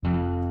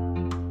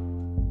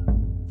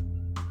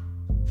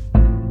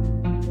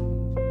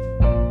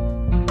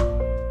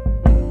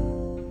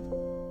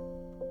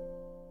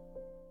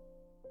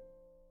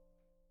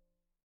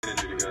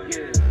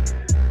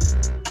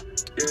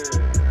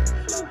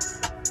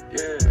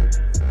Yeah.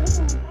 Let's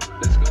go.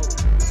 Let's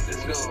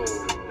go.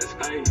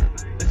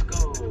 Let's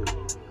go.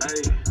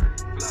 Hey.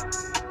 Fly.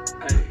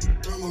 Hey.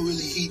 Thermal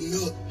really heating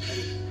up.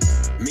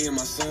 Me and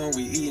my son,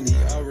 we eating, he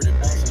already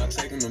bossing, I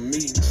take him to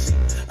meetings.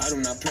 I do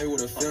not play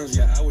with the films,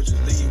 yeah, I would just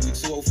leave, we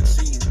too old for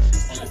cheating.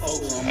 Only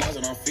focus on mines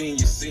and I'm feeding,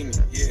 you see me,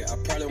 yeah, I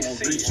probably won't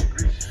reach it.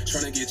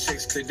 Tryna get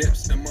checks, clear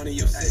depths, the money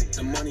is sick,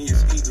 the money is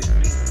eager.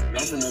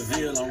 I'm from the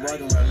Ville, I'm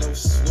rockin' with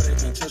Los. Swear they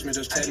can't touch me,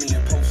 just tag me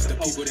and post. The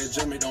people that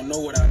judge me don't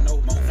know what I know.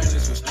 My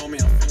feelings was on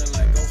me, I'm feeling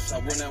like ghosts. I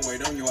would not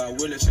wait on you, I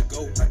will let you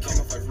go. I came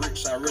up like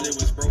rich, I really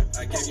was broke.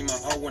 I gave you my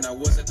all when I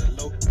was at the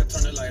low. I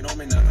turned the light on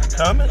me, now I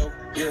got the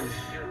low.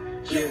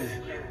 Yeah,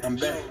 I'm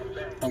back,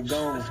 I'm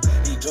gone.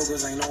 These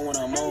jokers ain't know what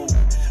I'm on.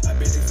 I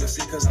bet they feel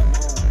sick cause I'm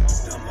on.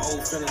 Them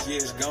old feelings,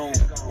 yeah, it's gone.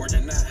 Word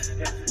or not,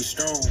 we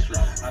strong.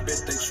 I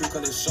bet they true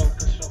colors show.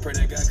 Pray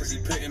to God cause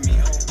he putting me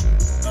on.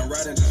 I'm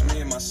riding just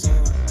me and my son.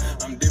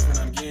 I'm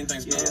different, I'm getting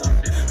things done.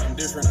 I'm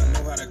different, I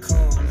know how to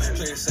come.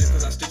 Play it safe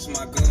cause I stick to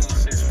my guns.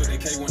 Split they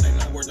K when they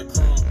not worth the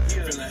crumb.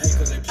 Feeling hate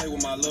cause they play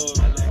with my love.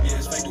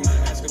 Yeah, it's fake, do not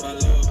ask if I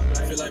love.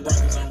 Feel like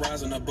Broncos, I'm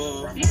rising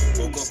above.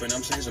 Woke up and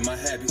I'm changing my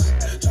habits.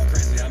 Talk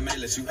crazy, I may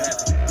let you have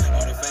it.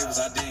 All the favors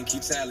I didn't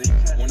keep tally.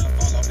 When I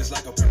fall off, it's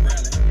like a pep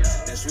rally.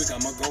 Next week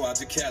I'ma go out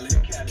to Cali.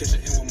 Catch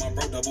it in with my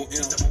bro, double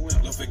M.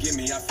 Lord forgive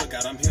me, I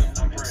forgot I'm him.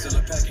 Still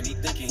a pack and he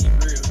thinking he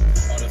real.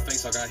 All the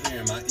fakes I got here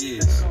in my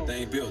ears.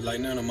 They ain't built like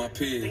none of my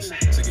peers.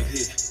 Take a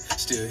hit,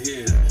 still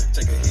here.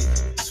 Take a hit,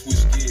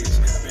 switch gears.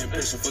 I've been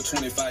pushing for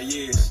 25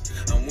 years.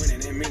 I'm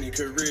winning in many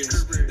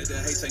careers. Let the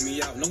hate take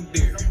me out, no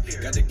dear.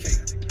 Got the cake,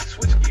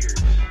 switch gears.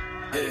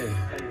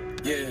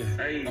 Yeah,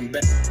 I'm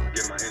back.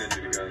 Get my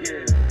energy together.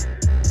 Yeah.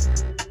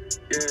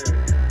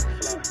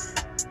 Fly.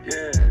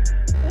 Yeah.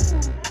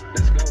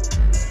 Let's go.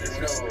 Let's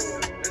go.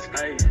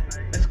 Hey.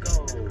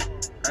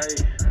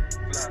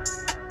 Fly.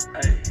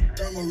 Hey.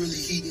 Thermal really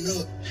heating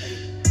up.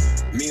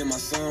 Me and my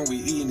son, we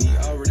eating, he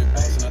already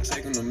bossing, I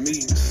take him to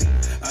meetings.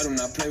 I do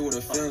not play with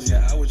the films,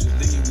 yeah, I would just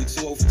leave, we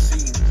too old for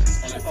cheating.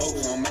 Only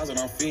focus on mines and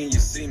I'm feeding,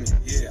 you see me,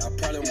 yeah, I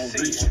probably won't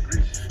reach it.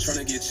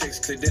 Tryna get checks,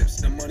 clear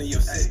depths, the money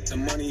is sick, the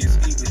money is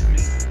eager.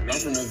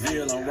 I'm from the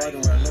Ville, I'm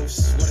rockin' with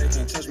Los. Swear they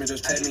can't touch me,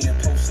 just tag me and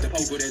post. The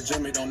people that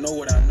judge me don't know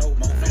what I know.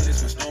 My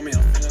feelings was on me,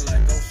 I'm feeling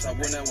like ghosts. I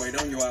would not wait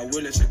on you, I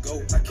will let you go.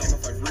 I came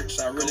up like rich,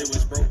 I really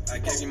was broke. I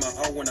gave you my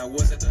all when I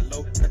was at the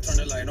low. I turned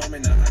the light on me,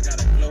 now I got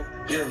a glow.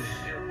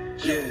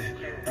 Yeah,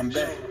 I'm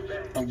back,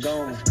 I'm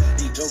gone.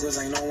 These jokers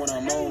ain't know what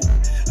I'm on.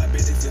 I bet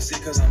they feel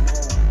sick cause I'm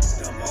on.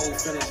 Them old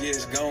feelings, yeah,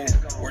 it's gone.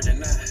 Word or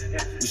not,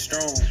 we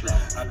strong.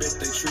 I bet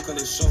they true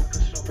colors show.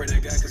 Pray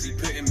to God cause he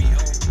putting me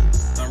on.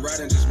 I'm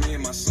riding just me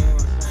and my son.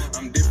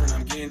 I'm different,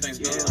 I'm getting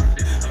things done.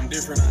 I'm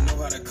different, I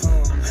know how to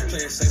come.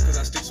 Play it safe cause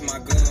I stick to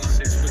my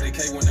guns. Split they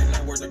K when they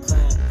not worth the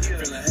crumb.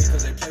 Feeling hate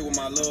cause they play with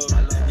my love.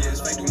 Yeah,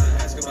 it's fake, do not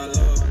ask if I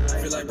love.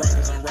 Feel like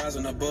Broncos, I'm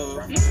rising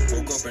above.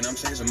 Woke up and I'm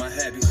changing my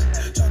habits.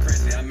 Talk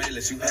crazy, I may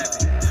let you have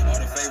it. All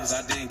the favors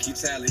I didn't keep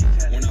tally.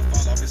 When I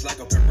fall off, it's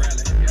like a pep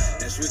rally.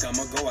 Next week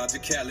I'ma go out to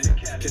Cali.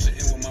 Catch it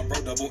in with my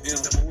bro, double M.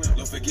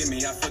 Lord forgive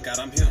me, I forgot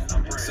I'm him.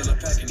 Still a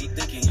pack and he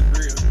thinking he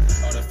real.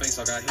 All the fakes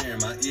I got here in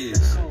my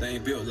ears.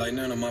 They ain't built like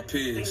none of my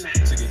peers.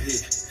 Take a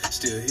hit,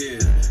 still here.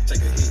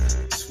 Take a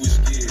hit, switch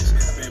gears.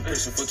 I've been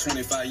pushing for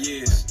 25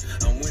 years.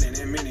 I'm winning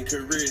in many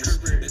careers.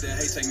 Let that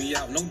hate take me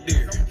out, no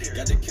dear.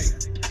 Got the cake,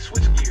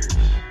 switch gears.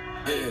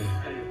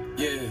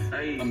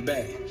 Yeah, I'm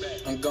back,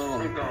 I'm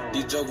gone.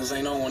 These jokers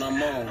ain't on when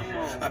I'm on.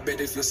 I bet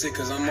they feel sick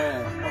cause I'm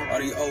on. All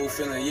these old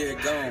feelings, yeah,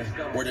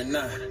 gone. Word or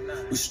not,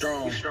 we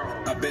strong.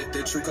 I bet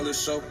they true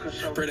colors show.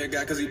 Pray to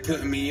God cause he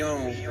putting me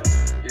on.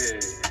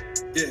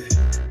 Yeah,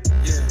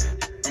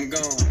 I'm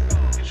gone.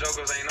 These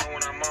jokers ain't on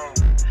when I'm on.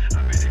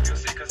 I bet they feel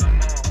sick cause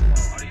I'm on.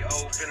 All these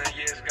old feelings,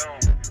 yeah, it's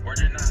gone.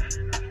 Word or not,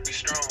 we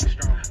strong.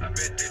 I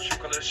bet they true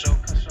colors show.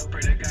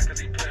 Pray to God cause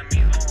he putting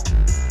me on.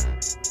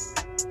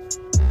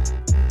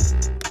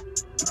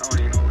 I don't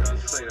even know what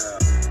else to say to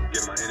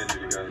get my energy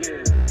together.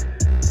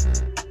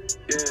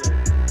 Yeah.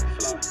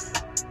 Fly.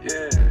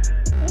 Yeah.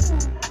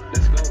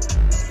 Let's go.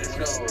 Let's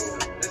go.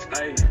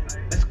 Hey.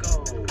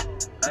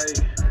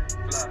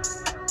 Fly.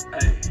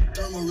 Hey.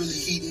 Thermal really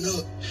heating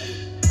up.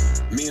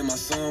 Me and my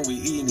son, we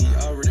eating, he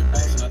already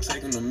bossing, I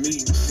take him to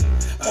meetings.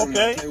 I do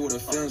not play with the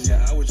films,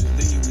 yeah, I would just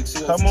leave, we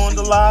too old for Come on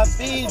the live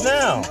feed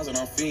now.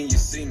 I'm feeding,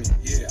 you see me,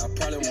 yeah, I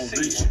probably won't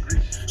reach it.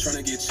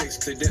 Tryna get checks,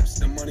 clear depths,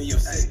 the money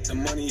is sick, the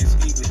money is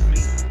eager.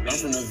 I'm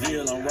from the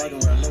Ville, I'm rockin'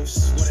 with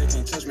Los. Swear they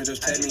can't touch me,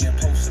 just tag me and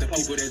post. The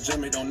people that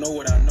judge me don't know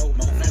what I know.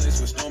 My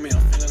feelings was on me,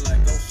 I'm feeling like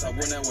ghosts. I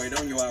would not wait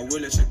on you, I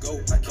will let you go.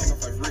 I came up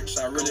like rich,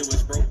 I really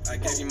was broke. I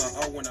gave you my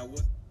all when I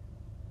was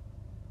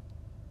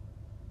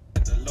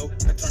at the low.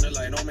 I turned the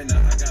light on me,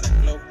 now I got a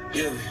glow.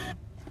 Yeah,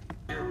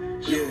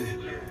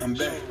 I'm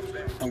back,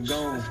 I'm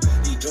gone.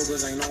 These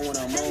jokers ain't know what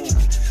I'm on.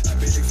 I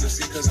bet they feel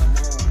sick cause I'm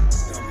on.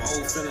 Them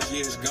old feelings,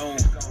 yeah, it's gone.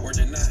 Word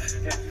or not,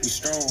 we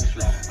strong.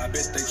 I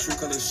bet they true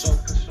colors show.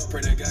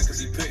 Pray to God cause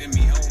he putting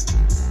me on.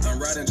 I'm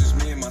riding just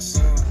me and my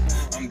son.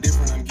 I'm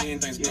different, I'm getting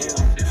things done.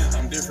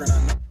 I'm different, I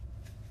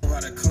know how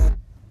to come.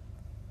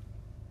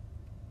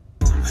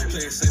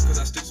 Play it safe cause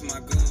I stick to my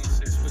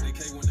guns.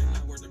 cake when they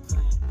not worth the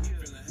crumb.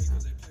 Feeling hate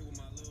cause they play with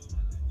my love.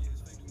 Yeah,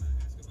 it's fake, do not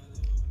ask about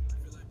love. I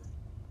feel like, bro.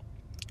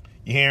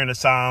 You're hearing the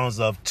sounds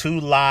of Two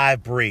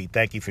Live Breed.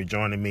 Thank you for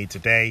joining me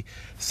today,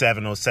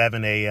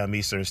 7:07 a.m.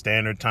 Eastern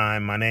Standard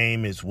Time. My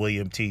name is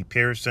William T.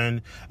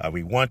 Pearson.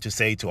 We want to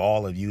say to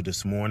all of you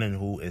this morning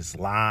who is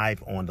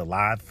live on the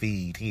live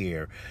feed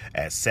here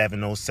at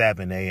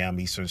 7:07 a.m.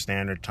 Eastern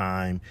Standard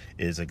Time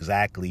is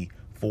exactly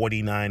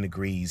 49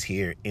 degrees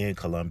here in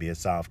Columbia,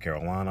 South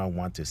Carolina. I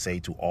want to say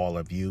to all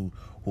of you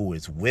who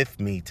is with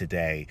me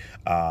today,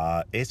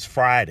 it's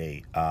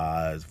Friday.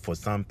 For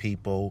some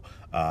people,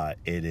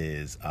 it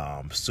is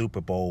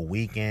Super Bowl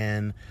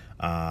weekend.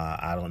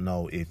 I don't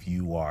know if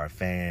you are a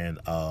fan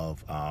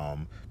of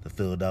the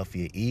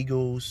Philadelphia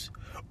Eagles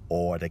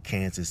or the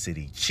Kansas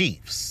City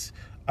Chiefs.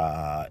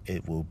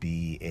 It will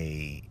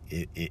be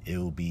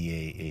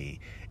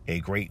a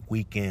great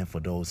weekend for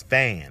those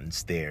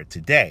fans there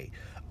today.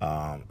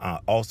 I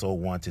also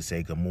want to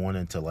say good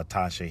morning to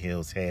Latasha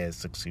Hills Head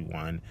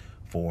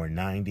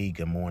 61490.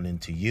 Good morning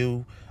to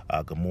you.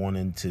 Good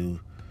morning to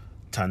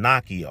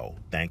Tanakio.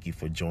 Thank you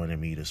for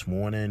joining me this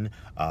morning.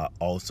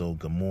 Also,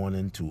 good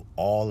morning to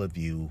all of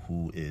you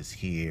who is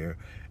here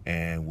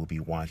and will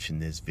be watching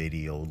this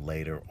video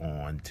later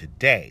on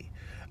today.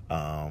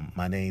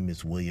 My name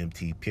is William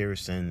T.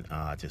 Pearson.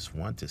 I just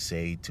want to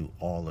say to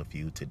all of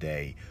you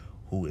today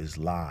who is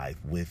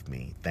live with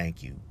me,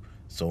 thank you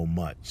so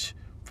much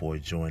for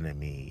joining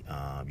me.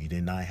 You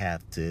did not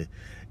have to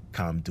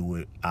come do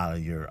it out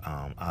of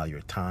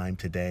your time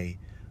today,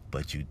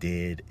 but you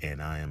did,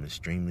 and I am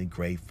extremely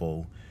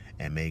grateful.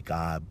 And may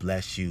God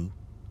bless you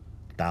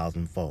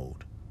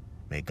thousandfold.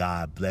 May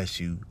God bless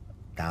you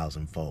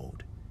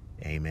thousandfold.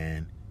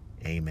 Amen.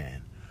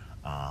 Amen.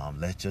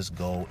 Let's just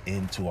go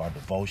into our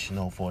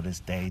devotional for this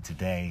day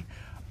today.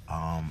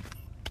 I'm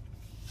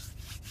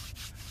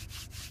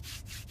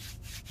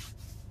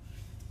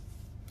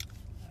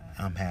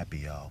happy,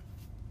 y'all.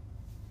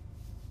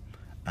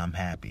 I'm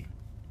happy.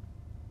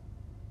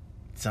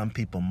 Some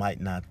people might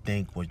not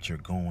think what you're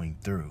going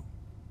through,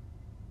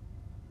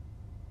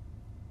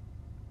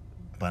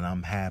 but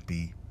I'm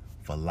happy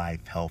for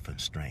life, health,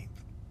 and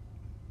strength.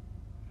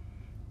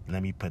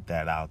 Let me put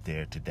that out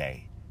there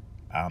today.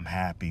 I'm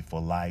happy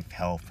for life,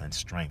 health, and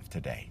strength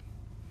today.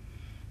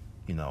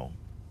 You know,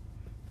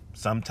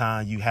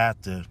 sometimes you have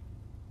to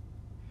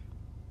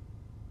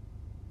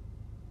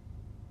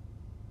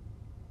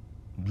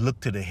look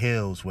to the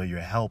hills where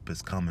your help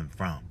is coming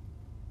from.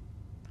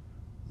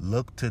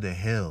 Look to the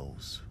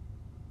hills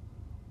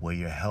where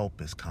your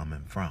help is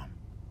coming from.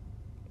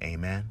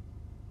 Amen.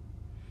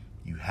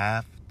 You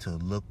have to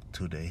look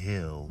to the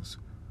hills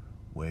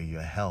where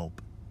your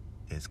help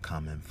is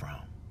coming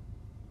from.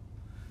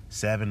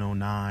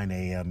 7:09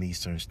 a.m.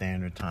 Eastern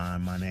Standard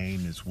Time. My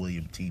name is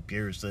William T.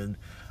 Pearson.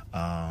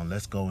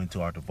 Let's go into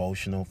our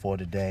devotional for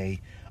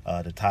today.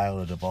 The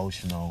title of the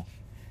devotional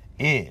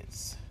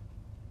is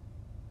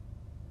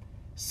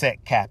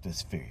Set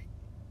Captives Free.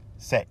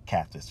 Set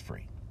Captives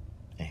Free.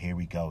 And here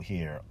we go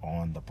here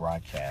on the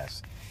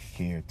broadcast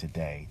here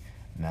today.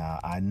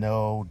 Now, I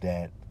know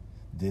that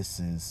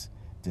this is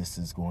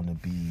going to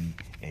be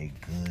a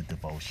good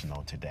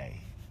devotional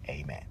today.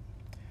 Amen.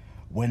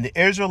 When the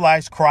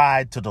Israelites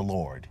cried to the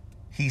Lord,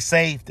 he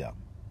saved them.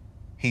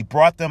 He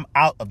brought them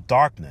out of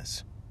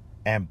darkness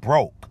and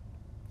broke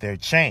their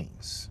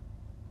chains.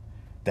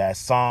 That's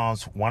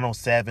Psalms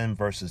 107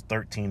 verses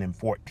 13 and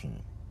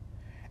 14.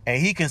 And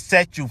he can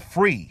set you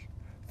free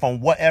from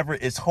whatever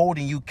is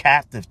holding you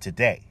captive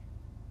today.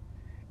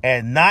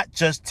 And not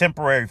just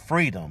temporary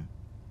freedom,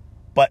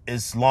 but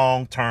it's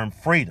long-term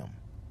freedom.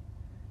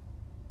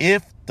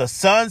 If the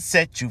Son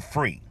sets you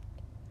free,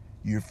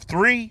 you're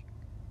free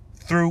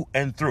through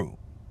and through.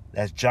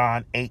 That's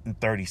John 8 and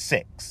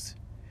 36.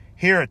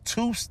 Here are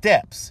 2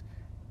 steps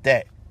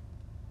that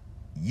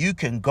you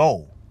can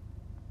go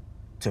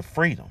to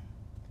freedom.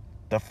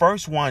 The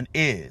first one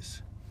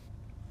is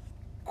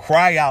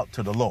cry out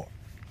to the Lord.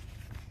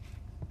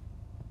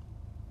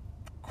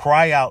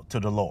 Cry out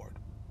to the Lord.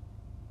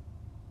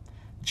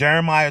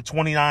 Jeremiah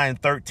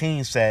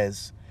 29:13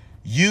 says,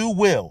 you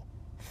will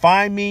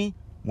find me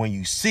when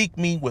you seek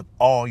me with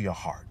all your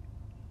heart.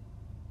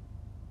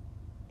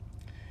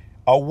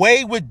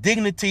 Away with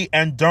dignity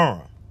and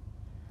Durham.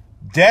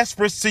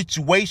 Desperate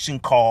situation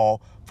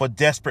call for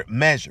desperate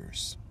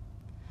measures.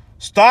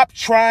 Stop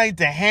trying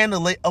to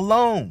handle it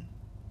alone.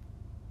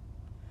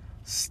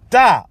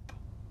 Stop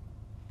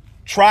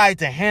trying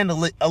to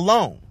handle it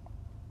alone.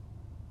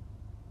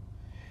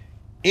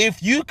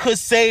 If you could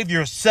save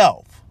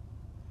yourself,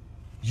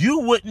 you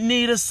wouldn't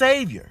need a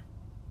savior.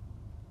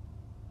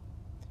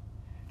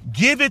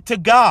 Give it to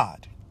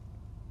God.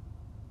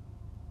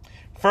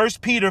 1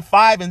 Peter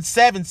 5 and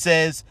 7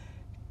 says,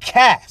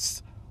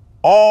 cast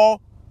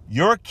all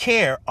your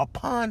care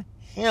upon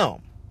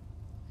him,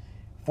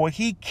 for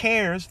he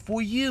cares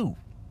for you.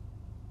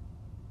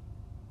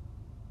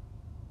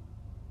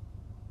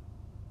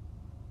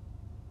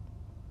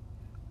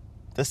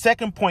 The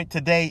second point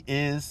today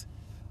is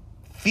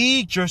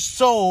feed your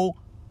soul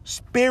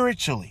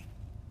spiritually.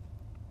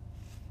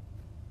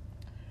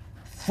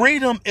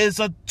 freedom is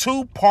a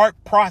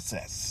two-part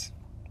process.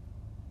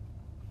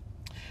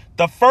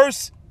 The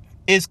first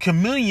is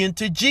communion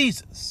to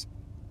Jesus.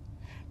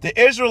 The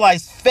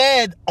Israelites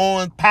fed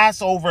on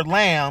Passover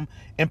lamb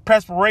in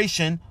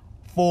preparation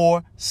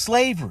for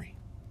slavery.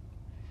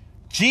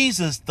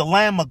 Jesus, the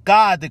Lamb of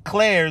God,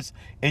 declares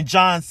in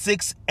John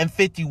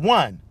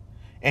 6:51,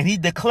 and he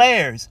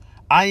declares,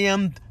 I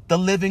am the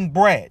living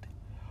bread.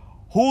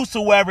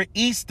 Whosoever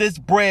eats this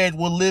bread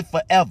will live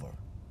forever.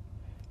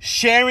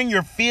 Sharing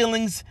your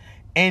feelings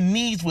and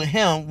needs with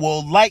him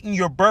will lighten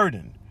your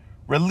burden,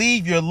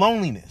 relieve your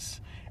loneliness,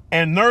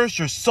 and nourish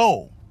your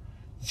soul.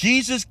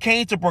 Jesus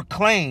came to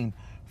proclaim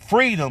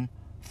freedom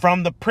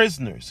from the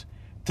prisoners,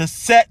 to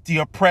set the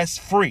oppressed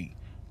free.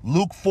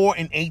 Luke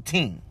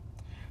 4:18.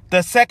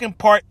 The second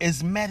part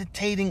is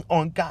meditating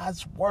on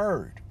God's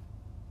word.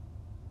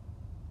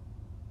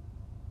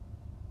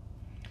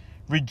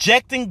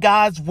 Rejecting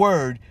God's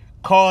word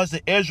caused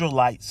the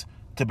Israelites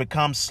to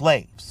become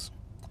slaves.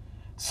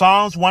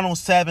 Psalms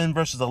 107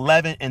 verses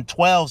 11 and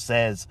 12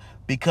 says,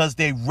 because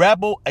they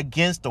rebel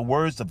against the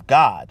words of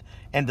God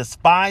and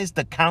despised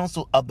the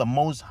counsel of the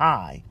Most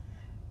High,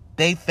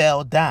 they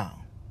fell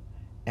down,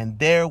 and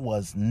there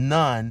was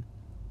none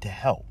to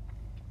help.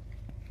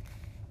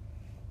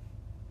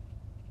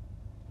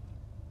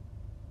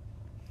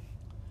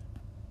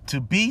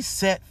 To be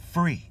set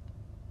free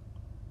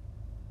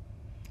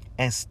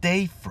and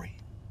stay free,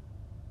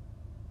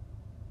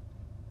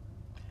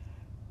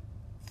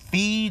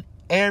 feed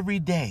every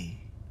day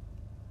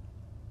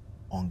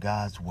on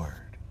God's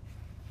word.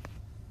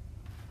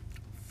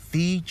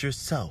 Feed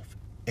yourself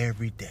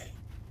every day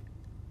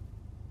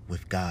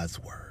with God's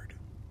word.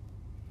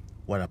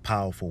 What a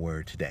powerful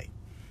word today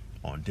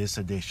on this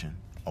edition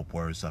of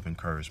Words of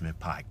Encouragement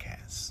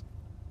podcast.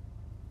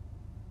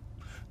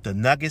 The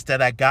nuggets that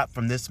I got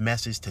from this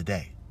message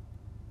today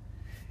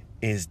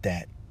is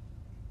that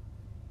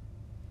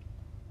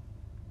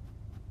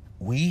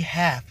we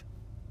have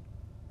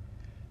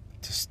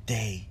to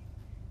stay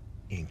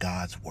in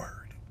God's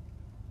word.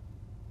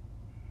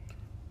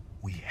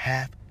 We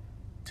have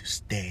to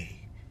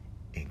stay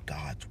in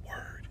God's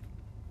word.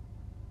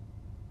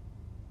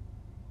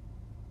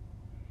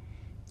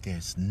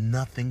 There's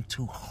nothing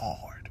too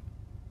hard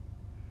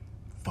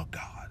for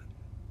God.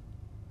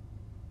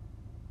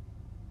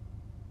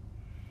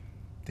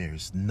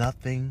 There's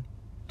nothing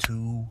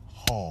too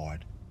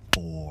hard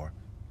for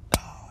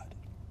God.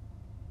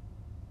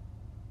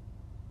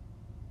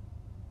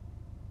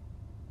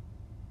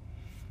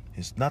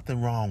 There's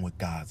nothing wrong with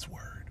God's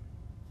word.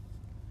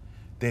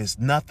 There's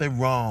nothing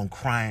wrong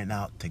crying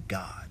out to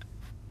God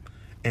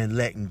and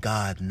letting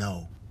God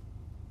know,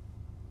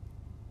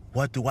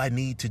 what do I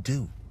need to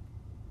do?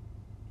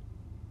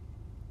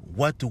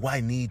 What do I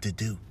need to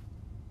do?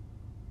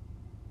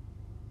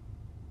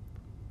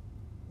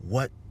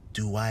 What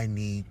do I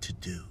need to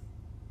do?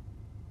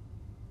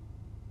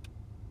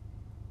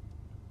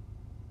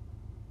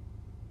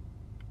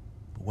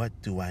 What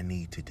do I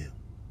need to do?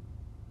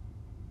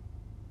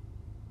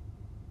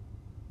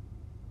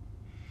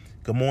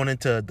 Good morning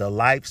to the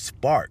Life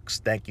Sparks.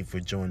 Thank you for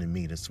joining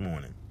me this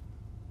morning.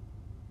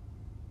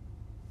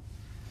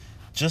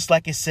 Just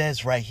like it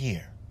says right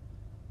here,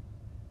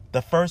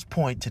 the first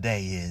point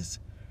today is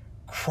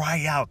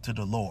cry out to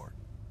the Lord.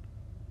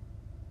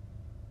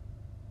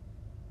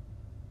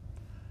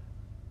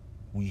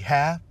 We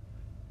have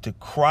to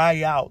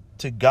cry out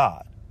to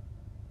God.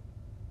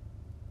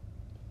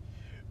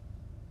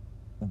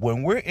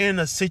 When we're in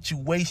a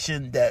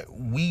situation that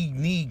we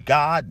need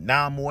God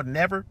now more than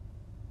ever,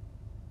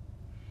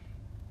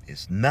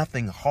 it's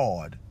nothing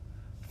hard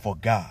for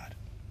God.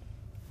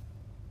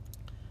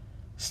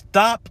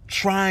 Stop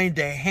trying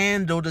to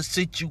handle the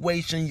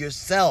situation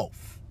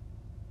yourself.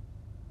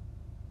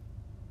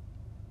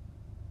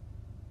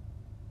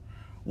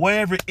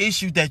 Whatever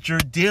issue that you're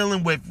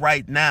dealing with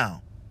right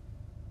now,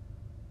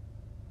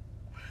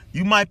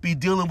 you might be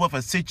dealing with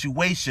a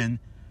situation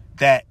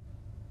that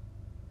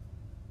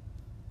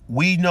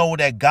we know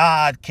that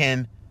God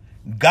can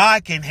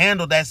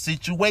handle that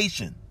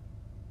situation.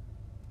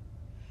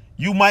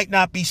 You might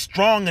not be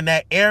strong in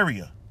that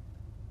area,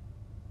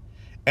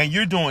 and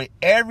you're doing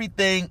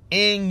everything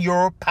in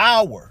your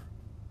power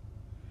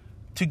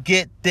to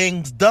get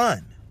things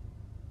done.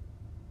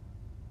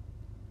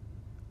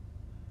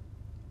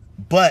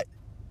 But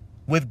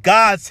with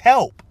God's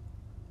help,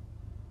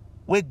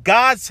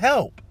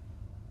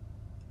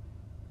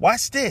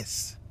 watch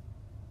this.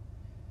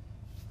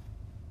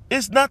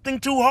 It's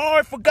nothing too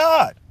hard for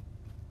God.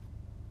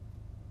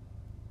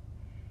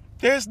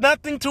 There's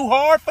nothing too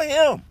hard for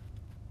him.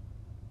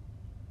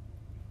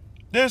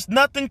 There's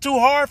nothing too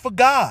hard for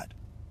God.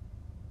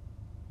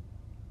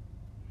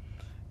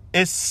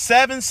 It's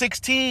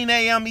 7:16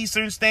 a.m.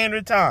 Eastern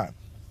Standard Time.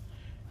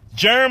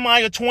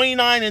 Jeremiah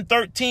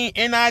 29:13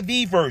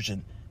 NIV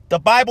version. The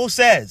Bible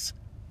says,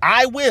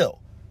 I will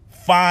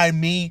find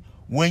me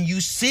when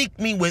you seek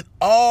me with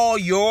all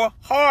your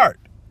heart.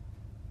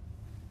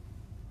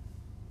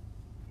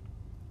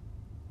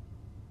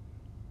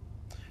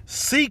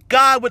 Seek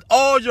God with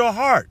all your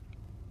heart.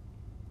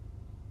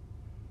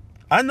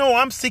 I know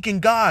I'm seeking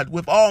God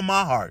with all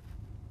my heart.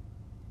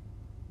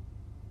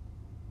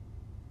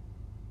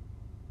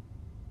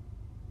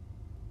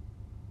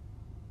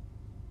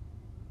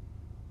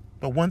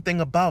 But one thing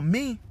about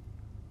me,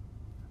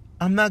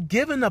 I'm not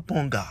giving up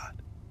on God.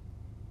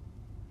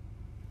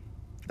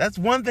 That's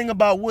one thing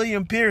about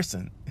William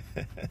Pearson.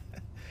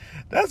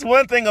 That's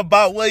one thing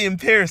about William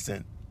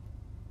Pearson.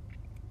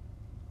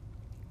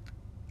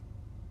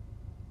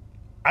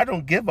 I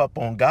don't give up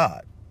on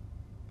God.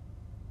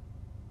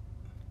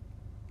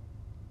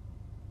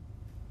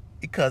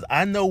 Because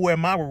I know where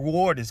my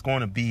reward is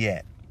going to be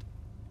at.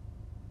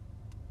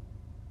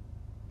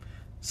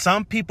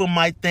 Some people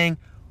might think,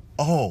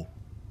 oh,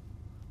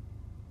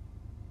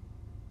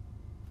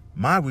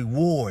 my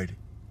reward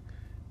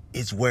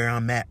is where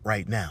I'm at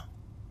right now.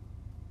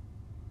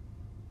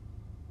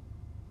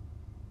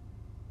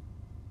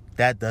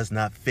 That does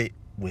not fit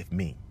with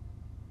me.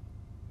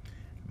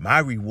 My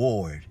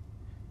reward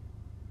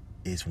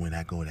is when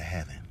I go to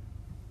heaven.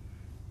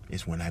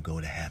 It's when I go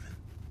to heaven.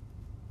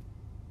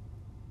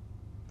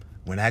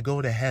 When I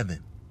go to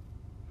heaven,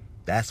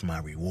 that's my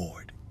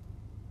reward.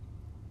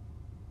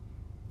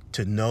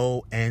 To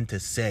know and to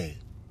say,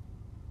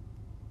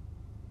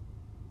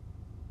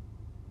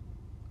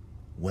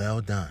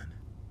 well done,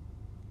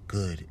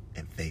 good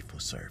and faithful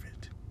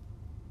servant.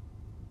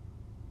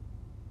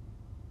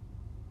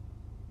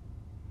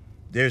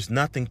 There's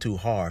nothing too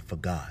hard for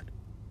God.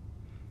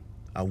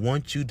 I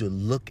want you to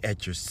look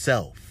at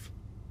yourself.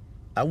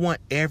 I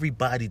want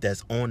everybody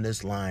that's on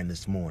this line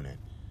this morning.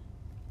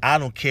 I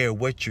don't care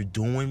what you're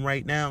doing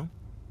right now.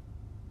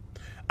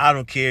 I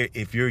don't care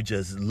if you're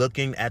just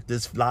looking at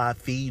this live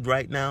feed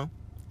right now.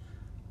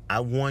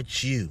 I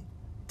want you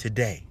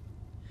today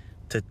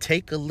to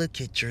take a look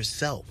at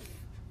yourself.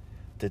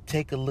 To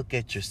take a look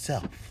at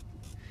yourself.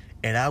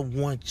 And I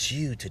want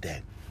you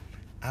today.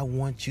 I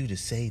want you to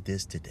say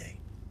this today.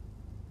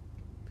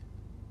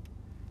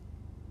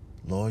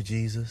 Lord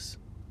Jesus,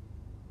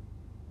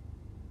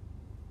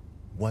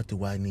 what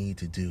do I need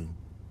to do?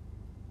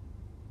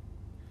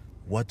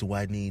 What do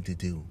I need to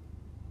do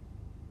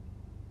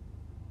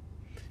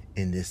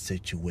in this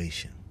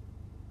situation?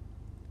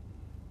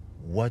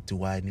 What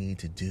do I need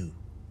to do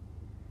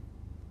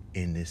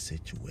in this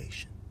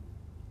situation?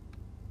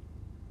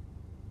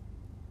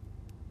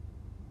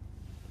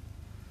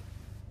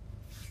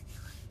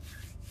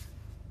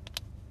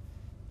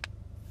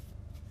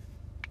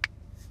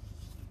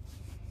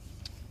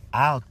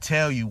 I'll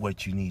tell you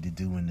what you need to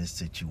do in this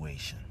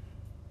situation.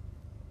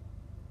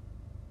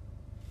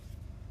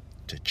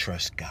 To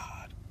trust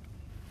God.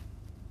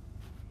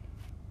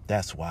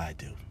 That's why I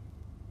do.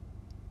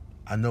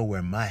 I know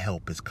where my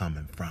help is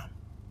coming from.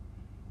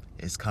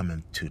 It's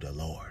coming to the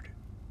Lord.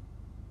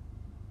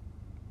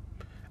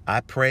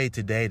 I pray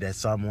today that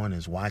someone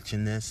is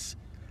watching this.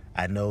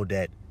 I know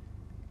that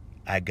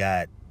I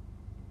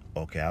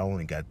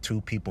only got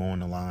 2 people on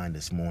the line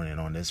this morning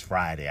on this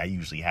Friday. I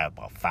usually have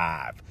about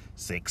 5,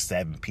 6,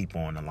 7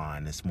 people on the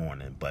line this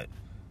morning. But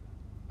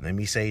let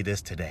me say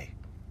this today.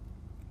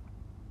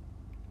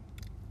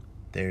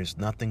 There's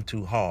nothing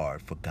too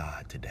hard for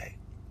God today.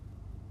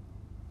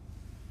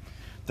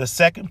 The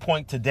second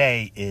point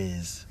today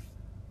is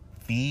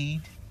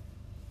feed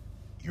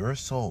your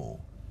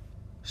soul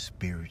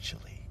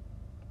spiritually.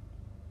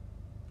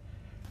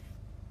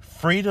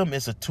 Freedom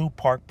is a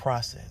 2-part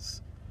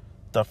process.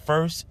 The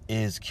first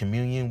is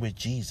communion with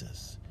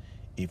Jesus.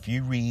 If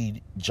you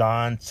read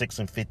John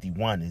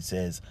 6:51, it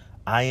says,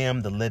 I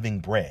am the living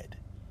bread.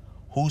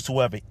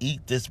 Whosoever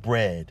eat this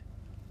bread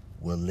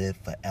will live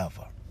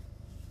forever.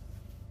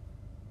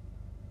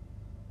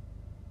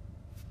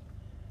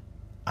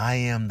 I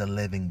am the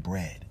living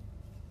bread.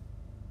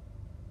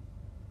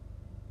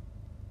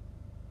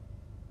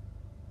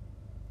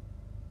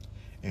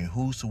 And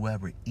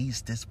whosoever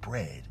eats this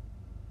bread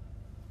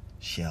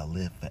shall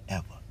live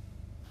forever.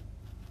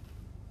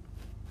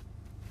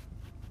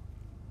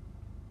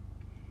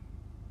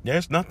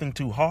 There's nothing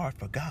too hard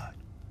for God.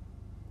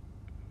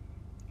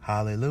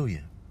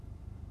 Hallelujah.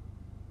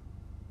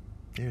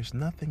 There's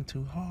nothing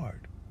too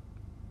hard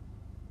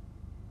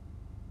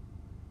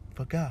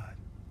for God.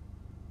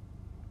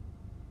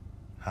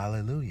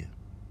 Hallelujah.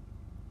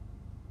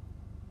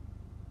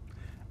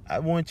 I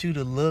want you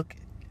to look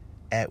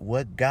at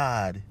what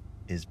God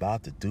is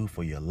about to do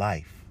for your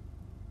life.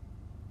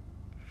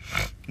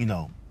 You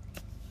know,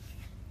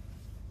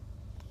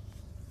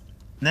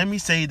 let me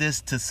say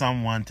this to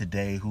someone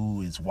today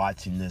who is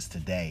watching this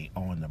today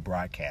on the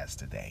broadcast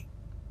today.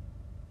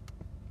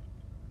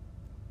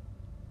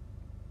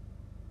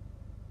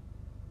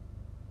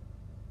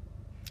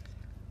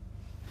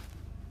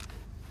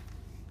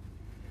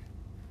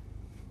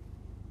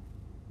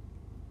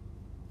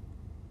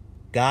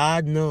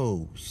 God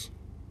knows.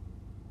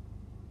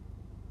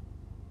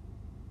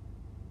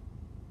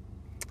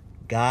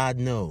 God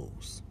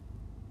knows.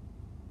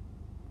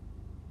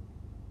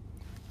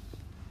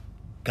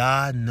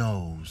 God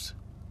knows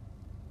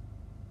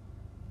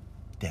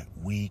that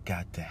we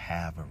got to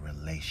have a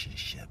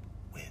relationship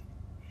with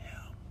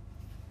Him.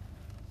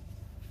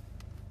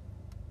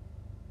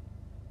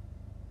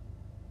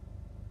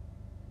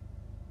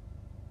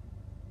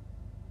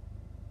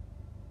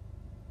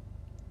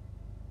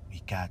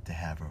 You got to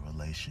have a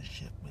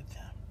relationship with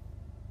him.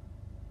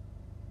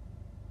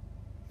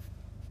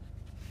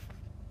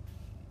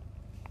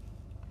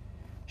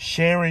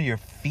 Sharing your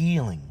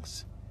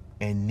feelings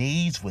and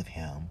needs with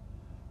him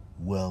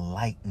will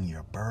lighten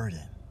your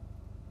burden.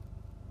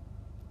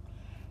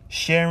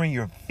 Sharing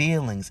your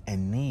feelings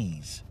and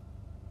needs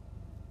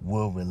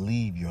will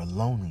relieve your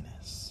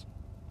loneliness.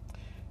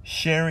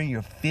 Sharing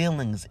your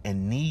feelings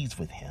and needs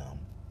with him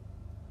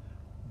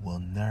will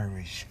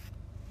nourish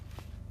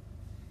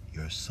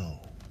your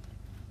soul.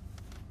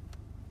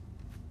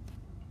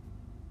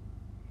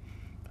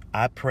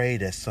 I pray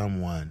that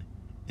someone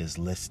is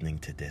listening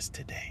to this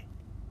today.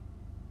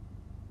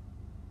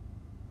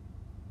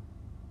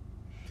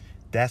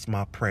 That's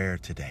my prayer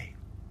today.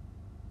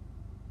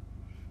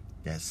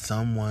 That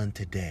someone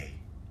today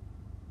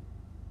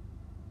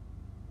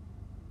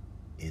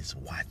is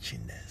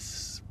watching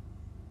this.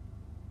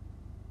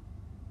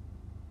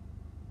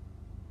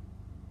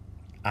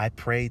 I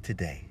pray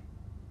today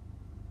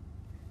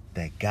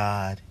that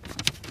God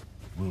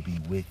will be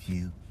with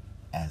you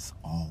as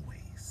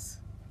always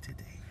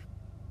today.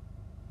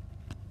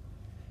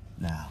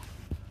 Now,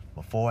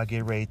 before I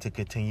get ready to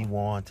continue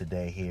on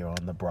today here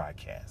on the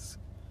broadcast,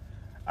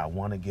 I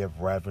want to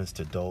give reverence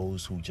to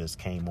those who just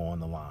came on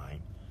the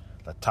line.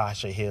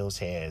 Latasha Hills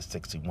Head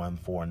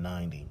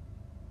 61490.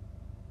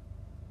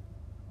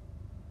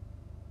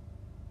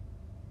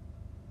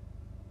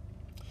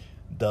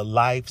 The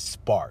Life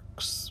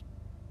Sparks.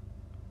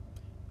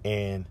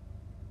 And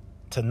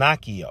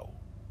Tanakio.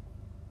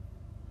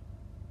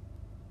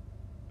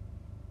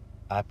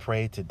 I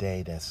pray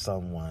today that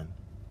someone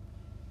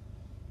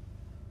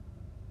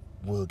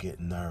will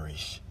get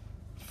nourished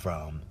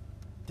from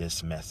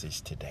this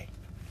message today.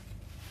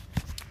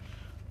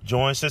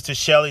 Join Sister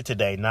Shelley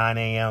today, 9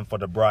 a.m. for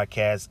the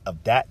broadcast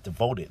of That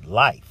Devoted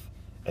Life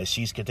as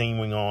she's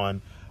continuing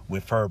on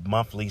with her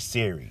monthly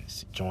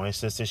series. Join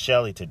Sister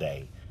Shelley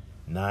today,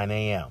 9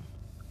 a.m.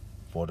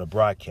 for the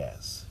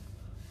broadcast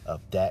of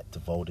That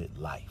Devoted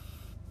Life.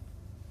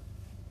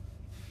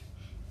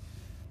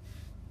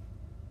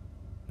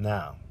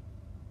 Now,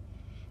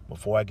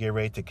 before I get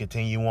ready to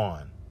continue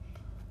on,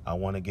 I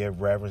want to give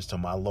reverence to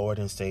my Lord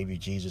and Savior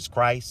Jesus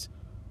Christ,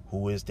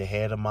 who is the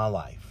head of my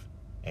life.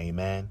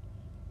 Amen.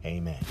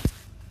 Amen.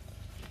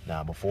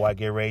 Now, before I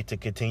get ready to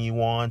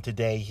continue on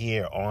today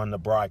here on the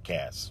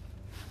broadcast,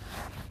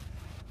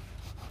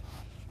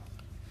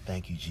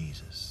 thank you,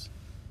 Jesus.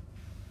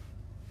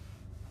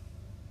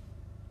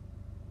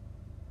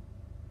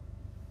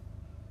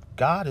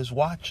 God is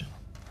watching.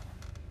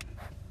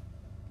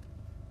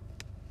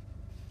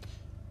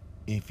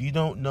 If you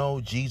don't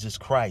know Jesus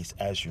Christ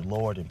as your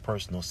Lord and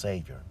personal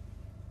Savior,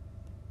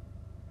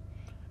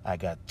 I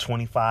got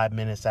 25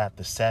 minutes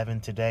after 7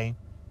 today.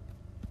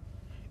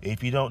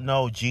 If you don't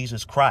know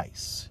Jesus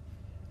Christ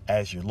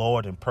as your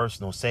Lord and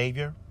personal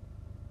Savior,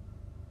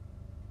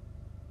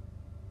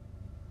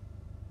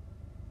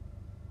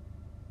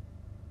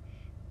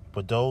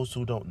 for those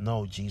who don't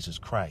know Jesus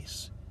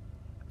Christ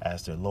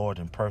as their Lord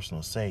and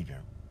personal Savior,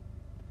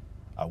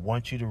 I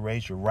want you to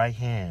raise your right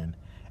hand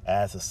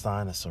as a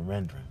sign of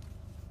surrendering.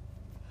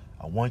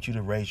 I want you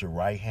to raise your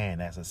right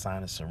hand as a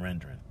sign of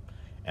surrendering.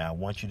 And I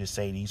want you to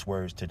say these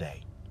words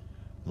today.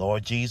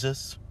 Lord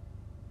Jesus,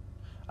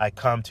 I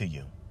come to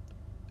you,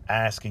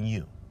 asking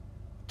you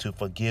to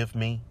forgive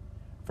me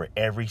for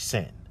every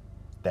sin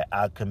that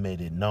I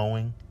committed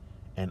knowing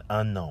and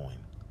unknowing.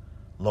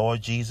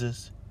 Lord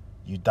Jesus,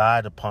 you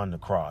died upon the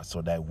cross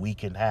so that we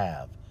can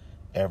have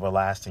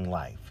everlasting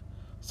life.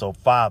 So,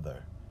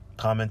 Father,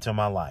 come into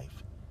my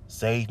life.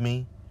 Save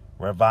me,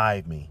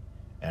 revive me,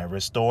 and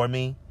restore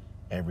me,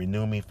 and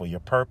renew me for your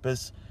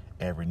purpose,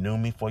 and renew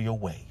me for your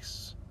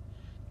ways.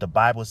 The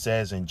Bible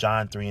says in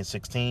John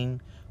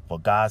 3:16, for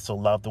God so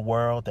loved the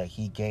world that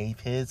he gave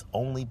his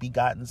only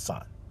begotten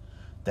Son,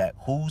 that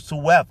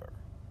whosoever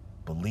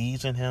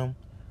believes in him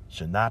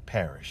should not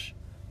perish,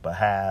 but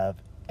have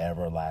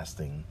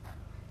everlasting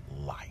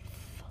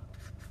life.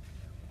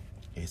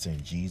 It's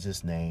in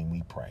Jesus' name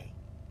we pray.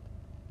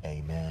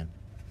 Amen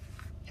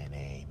and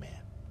amen.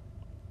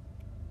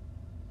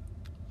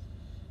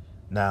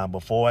 Now,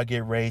 before I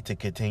get ready to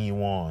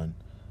continue on,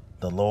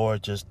 the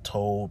Lord just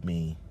told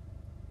me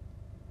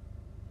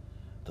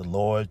to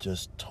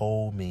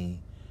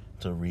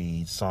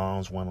read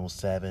Psalms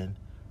 107,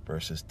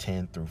 verses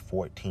 10 through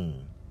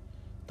 14.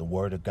 The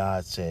Word of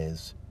God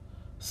says,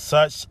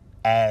 such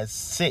as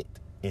sit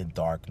in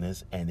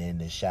darkness and in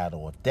the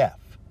shadow of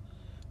death,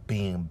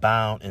 being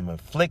bound in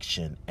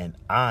affliction and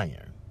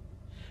iron,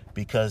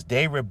 because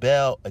they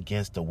rebel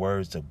against the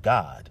words of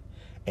God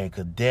and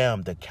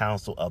condemned the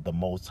counsel of the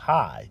Most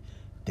High.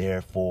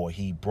 Therefore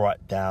he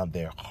brought down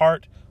their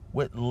heart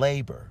with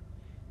labor.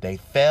 They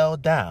fell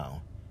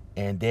down,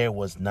 and there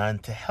was none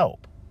to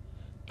help.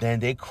 Then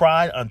they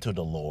cried unto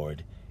the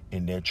Lord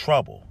in their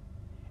trouble,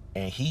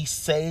 and he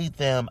saved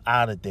them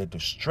out of their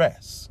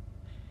distress.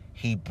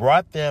 He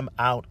brought them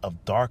out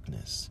of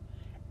darkness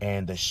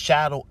and the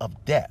shadow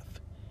of death,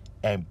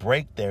 and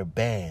brake their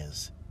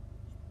bands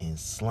in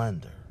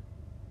slumber.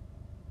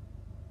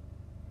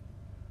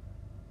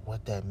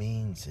 what that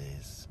means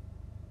is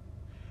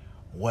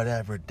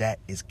whatever that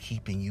is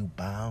keeping you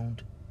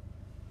bound,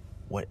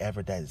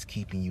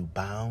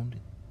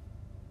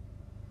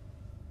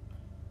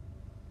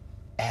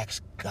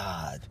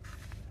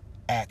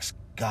 ask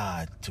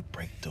God to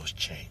break those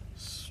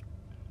chains.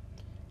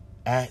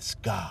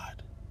 Ask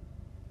God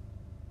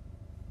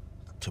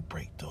to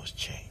break those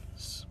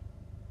chains.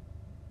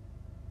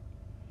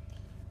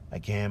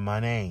 Again, my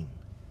name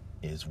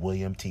is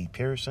William T.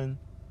 Pearson.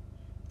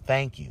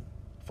 Thank you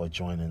for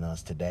joining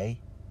us today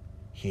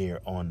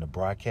here on the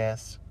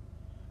broadcast.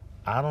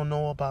 I don't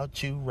know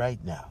about you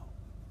right now.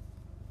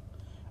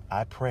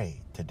 I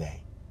pray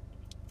today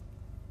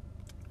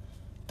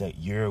that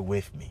you're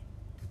with me.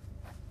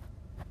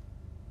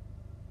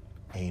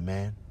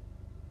 Amen.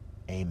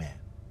 Amen.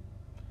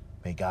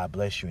 May God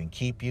bless you and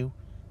keep you.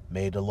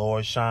 May the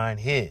Lord shine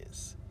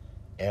his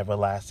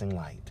everlasting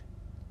light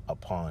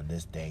upon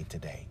this day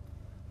today.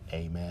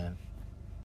 Amen.